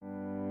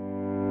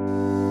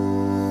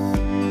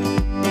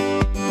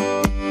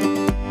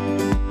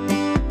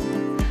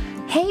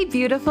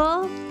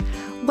beautiful.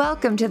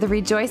 Welcome to the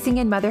Rejoicing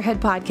in Motherhood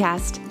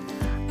podcast.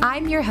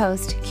 I'm your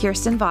host,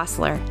 Kirsten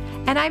Vossler,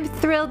 and I'm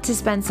thrilled to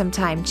spend some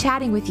time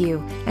chatting with you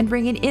and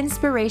bringing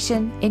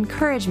inspiration,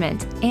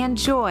 encouragement, and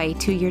joy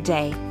to your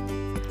day.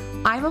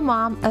 I'm a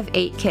mom of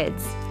 8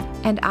 kids,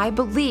 and I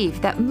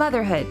believe that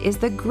motherhood is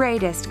the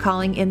greatest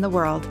calling in the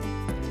world.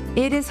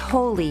 It is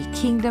holy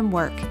kingdom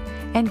work,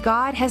 and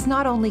God has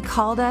not only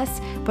called us,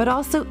 but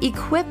also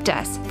equipped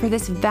us for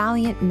this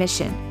valiant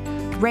mission,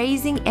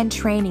 raising and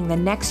training the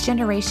next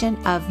generation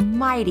of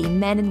mighty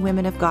men and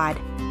women of God.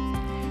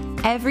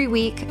 Every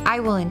week,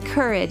 I will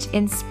encourage,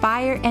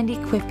 inspire, and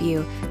equip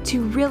you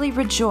to really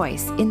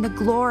rejoice in the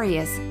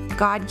glorious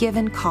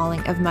God-given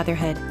calling of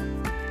motherhood.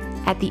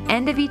 At the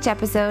end of each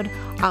episode,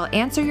 I'll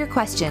answer your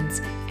questions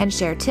and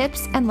share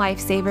tips and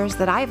lifesavers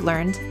that I've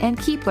learned and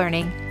keep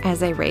learning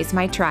as I raise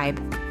my tribe.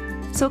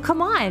 So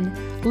come on,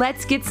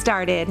 let's get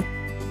started.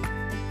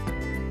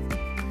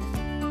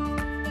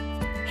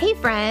 Hey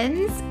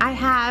friends, I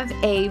have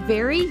a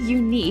very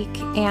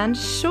unique and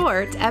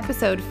short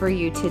episode for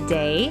you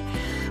today.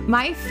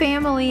 My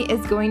family is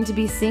going to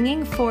be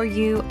singing for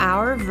you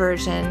our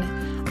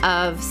version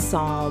of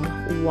Psalm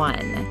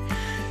 1.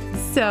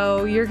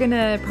 So you're going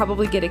to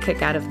probably get a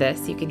kick out of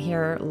this. You can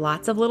hear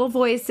lots of little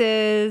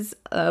voices,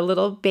 a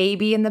little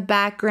baby in the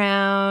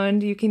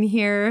background. You can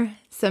hear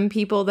some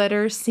people that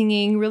are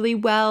singing really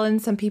well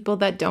and some people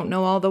that don't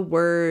know all the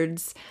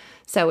words.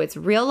 So it's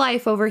real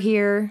life over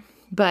here.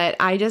 But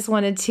I just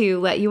wanted to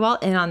let you all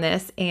in on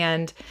this,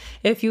 and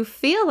if you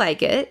feel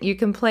like it, you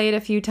can play it a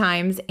few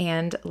times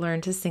and learn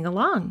to sing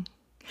along.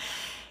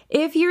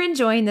 If you're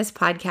enjoying this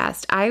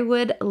podcast, I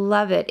would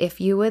love it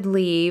if you would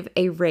leave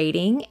a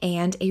rating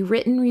and a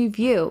written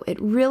review. It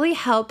really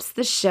helps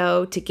the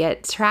show to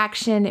get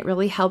traction. It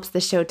really helps the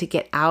show to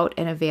get out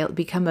and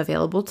become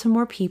available to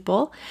more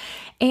people.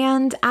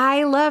 And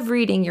I love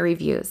reading your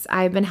reviews.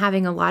 I've been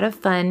having a lot of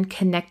fun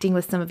connecting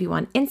with some of you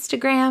on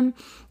Instagram,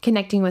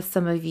 connecting with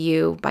some of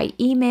you by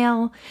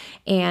email,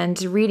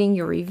 and reading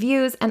your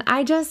reviews. And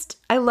I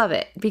love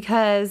it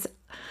because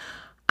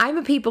I'm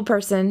a people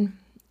person,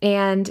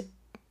 and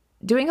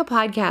doing a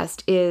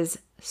podcast is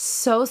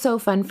so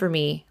fun for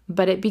me,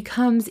 but it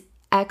becomes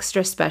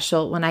extra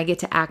special when I get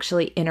to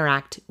actually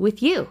interact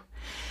with you.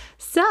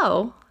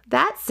 So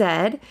that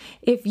said,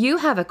 if you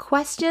have a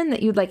question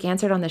that you'd like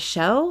answered on the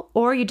show,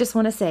 or you just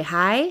want to say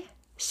hi,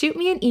 shoot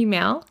me an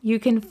email. You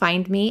can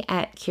find me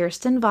at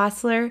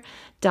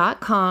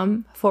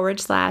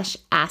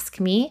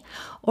kirstenvossler.com/askme,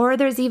 or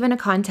there's even a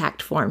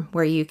contact form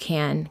where you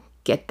can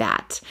get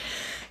that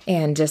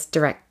and just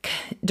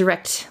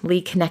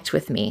directly connect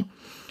with me.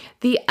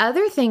 The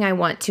other thing I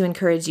want to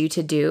encourage you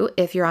to do,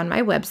 if you're on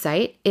my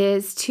website,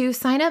 is to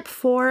sign up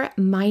for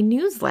my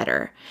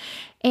newsletter.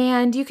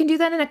 And you can do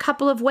that in a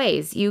couple of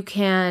ways.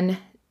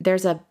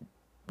 There's a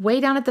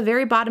way down at the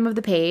very bottom of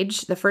the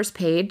page, the first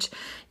page,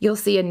 you'll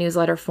see a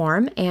newsletter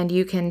form, and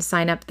you can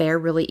sign up there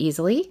really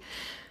easily.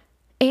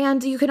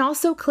 And you can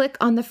also click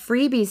on the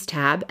freebies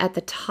tab at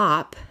the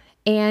top,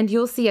 and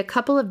you'll see a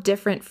couple of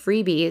different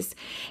freebies.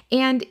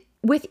 And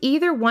with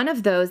either one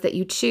of those that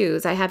you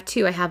choose, I have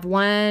 2. I have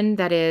one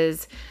that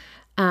is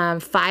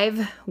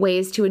 5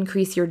 ways to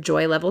increase your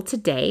joy level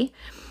today.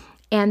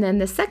 And then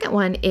the second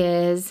one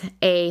is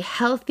a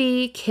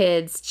healthy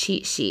kids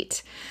cheat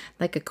sheet,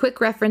 like a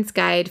quick reference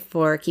guide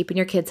for keeping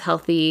your kids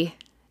healthy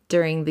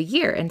during the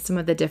year and some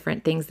of the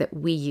different things that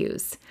we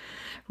use.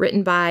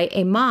 Written by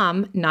a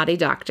mom, not a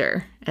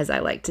doctor, as I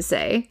like to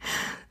say.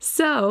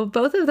 So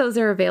both of those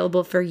are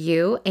available for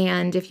you.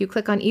 And if you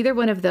click on either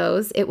one of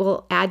those, it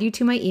will add you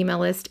to my email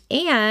list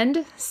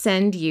and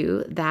send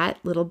you that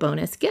little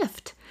bonus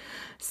gift.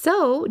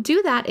 So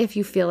do that if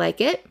you feel like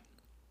it.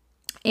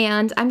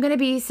 And I'm going to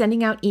be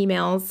sending out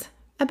emails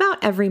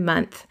about every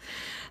month.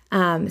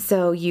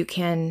 So you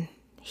can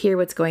hear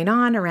what's going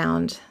on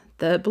around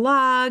the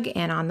blog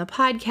and on the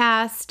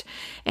podcast,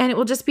 and it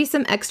will just be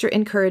some extra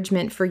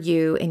encouragement for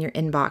you in your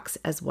inbox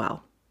as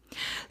well.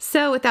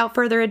 So without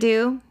further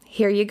ado,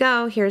 here you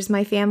go. Here's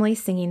my family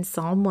singing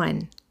Psalm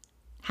 1.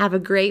 Have a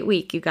great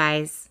week, you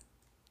guys.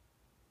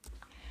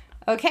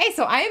 Okay,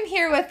 so I am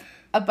here with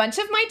a bunch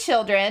of my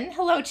children.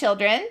 Hello,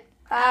 children.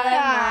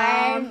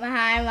 Hi, Mom.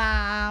 Hi,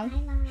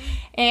 Mom.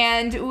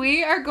 And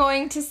we are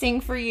going to sing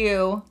for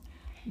you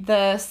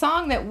the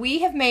song that we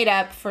have made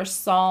up for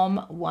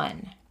Psalm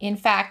 1. In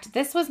fact,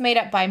 this was made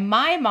up by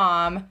my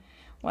mom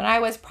when I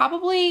was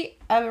probably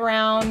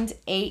around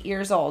 8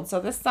 years old. So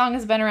this song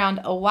has been around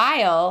a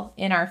while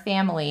in our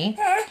family.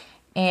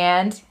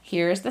 And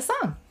here's the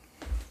song.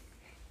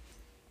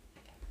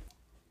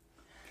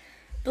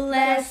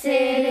 Blessed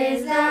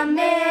is the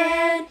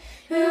man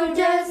who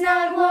does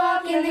not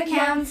walk in the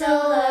counsel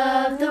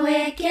of the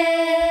wicked,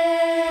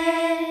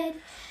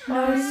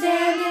 nor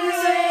stand in the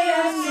way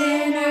of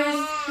sinners,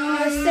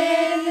 nor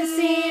sit in the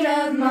seat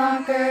of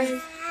mockers,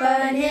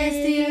 but his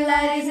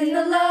delight is in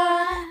the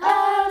law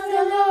of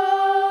the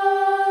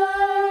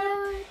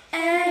Lord,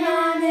 and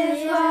on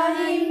his law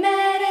he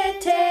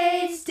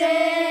meditates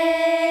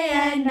day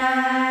and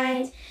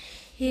night.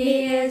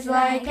 He is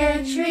like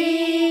a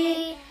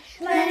tree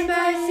planted by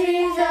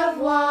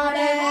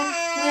water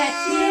that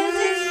yields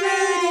its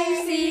fruit in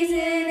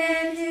season,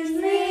 and whose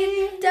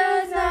leaf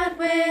does not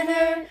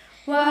wither.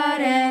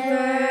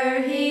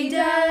 Whatever he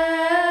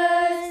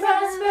does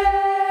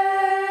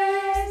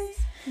prospers.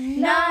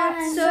 Not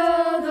so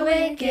the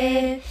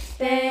wicked,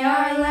 they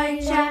are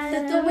like chaff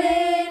that the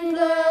wind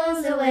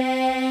blows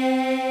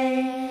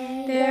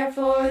away.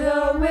 Therefore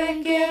the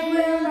wicked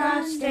will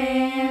not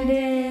stand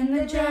in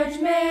the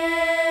judgment,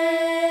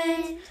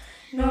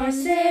 nor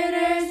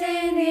sinners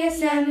in the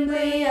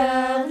assembly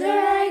of the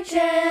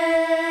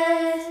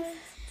righteous.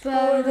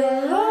 For the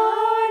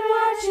Lord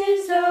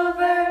watches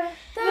over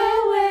the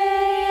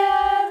way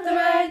of the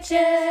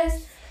righteous,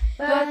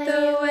 but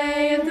the way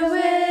of the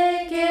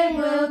wicked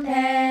will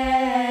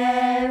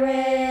perish.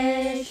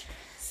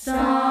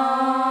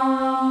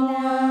 Psalm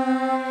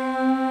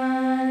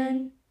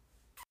 1.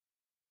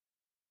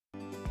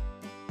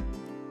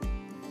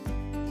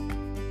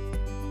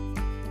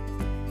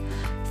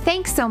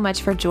 Thanks so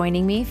much for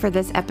joining me for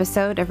this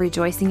episode of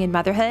Rejoicing in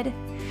Motherhood.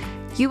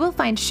 You will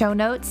find show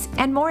notes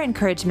and more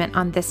encouragement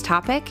on this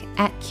topic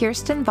at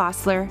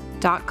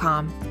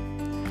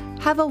kirstenvossler.com.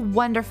 Have a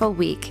wonderful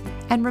week,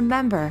 and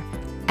remember,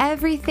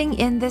 everything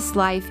in this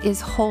life is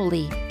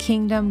holy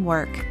kingdom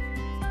work.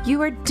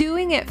 You are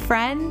doing it,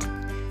 friend.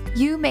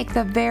 You make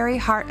the very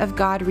heart of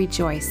God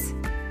rejoice.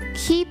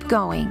 Keep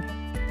going.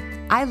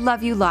 I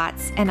love you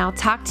lots, and I'll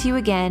talk to you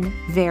again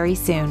very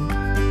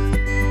soon.